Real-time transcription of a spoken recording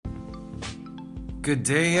Good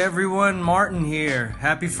day, everyone. Martin here.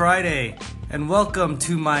 Happy Friday. And welcome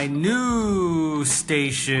to my new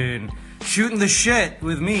station, Shooting the Shit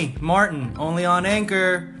with me, Martin, only on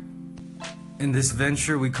Anchor. In this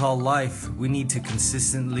venture we call life, we need to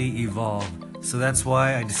consistently evolve. So that's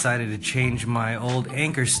why I decided to change my old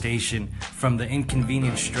Anchor station from the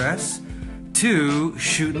Inconvenient Stress to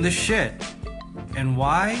Shooting the Shit. And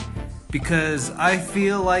why? Because I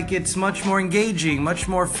feel like it's much more engaging, much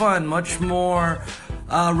more fun, much more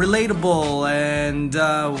relatable, and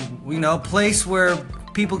a place where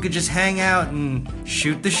people could just hang out and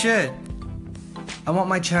shoot the shit. I want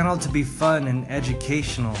my channel to be fun and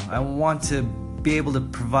educational. I want to be able to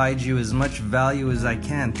provide you as much value as I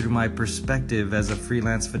can through my perspective as a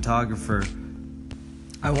freelance photographer.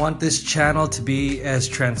 I want this channel to be as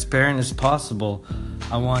transparent as possible.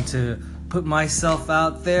 I want to put myself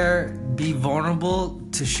out there, be vulnerable,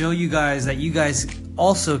 to show you guys that you guys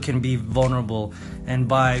also can be vulnerable. And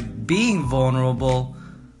by being vulnerable,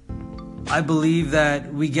 I believe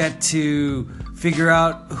that we get to figure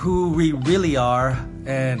out who we really are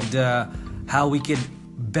and how we can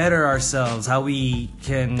better ourselves, how we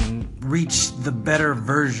can reach the better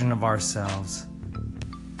version of ourselves.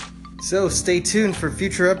 So stay tuned for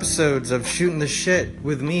future episodes of Shooting the Shit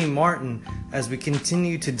with me, Martin, as we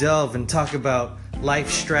continue to delve and talk about life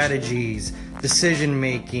strategies, decision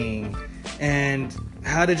making, and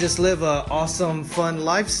how to just live a awesome, fun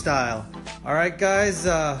lifestyle. Alright guys,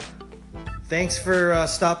 thanks for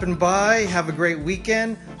stopping by. Have a great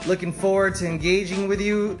weekend. Looking forward to engaging with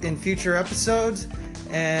you in future episodes.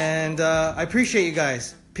 And I appreciate you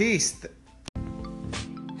guys. Peace.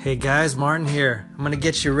 Hey guys, Martin here. I'm gonna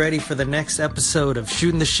get you ready for the next episode of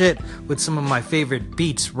Shooting the Shit with some of my favorite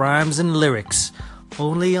beats, rhymes, and lyrics.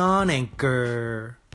 Only on Anchor.